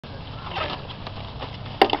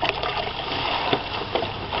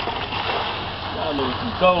Y'all niggas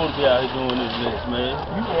some cold be out here doing this mess, man.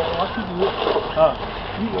 You want watch you do it. Huh?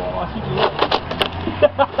 You want watch you do it.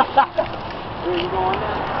 Where you going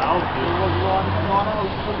now? I don't care. Where you going now?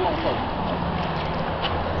 Or you going first?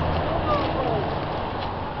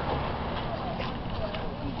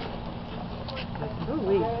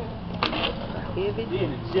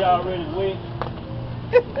 She already wet.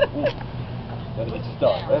 That's what you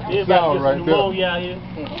start. That's It's about to get some pneumonia out here.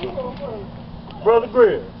 Brother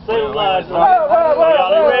Grier, say the lies. Y'all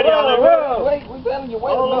ain't ready? Y'all ain't ready? Wait, we telling you, wait.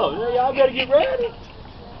 Hold up. Y'all better get ready.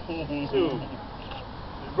 Shoot.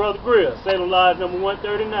 Brother Grier, Salem Lodge number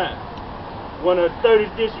 139. One of the 30th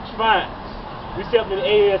District's finest. We accepted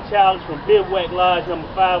the AL challenge from Bivouac Lodge number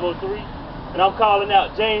 503. And I'm calling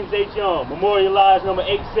out James H. Young, Memorial Lodge number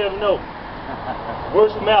 870.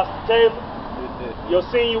 Worship Master Taylor, your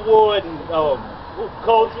senior ward in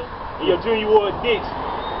culture, and your junior ward Dixon.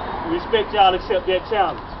 We expect y'all to accept that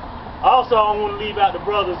challenge. Also, I want to leave out the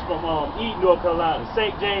brothers from Eaton, North Carolina,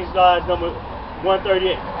 St. James Lodge number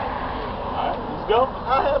 138. Alright, let's go.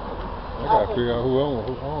 I gotta figure out who I want.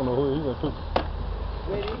 I don't know who he gonna pick.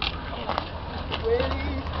 Ready?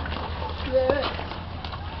 Ready?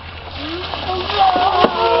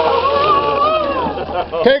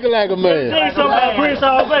 Take it like a man. Say something about Prince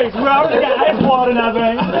All Base. We already got ice water in our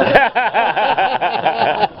veins.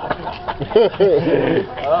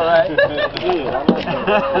 Alright.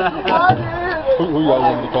 Who y'all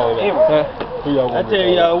want me to call it out? Who y'all want me to call it out? I tell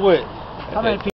y'all what. How many people?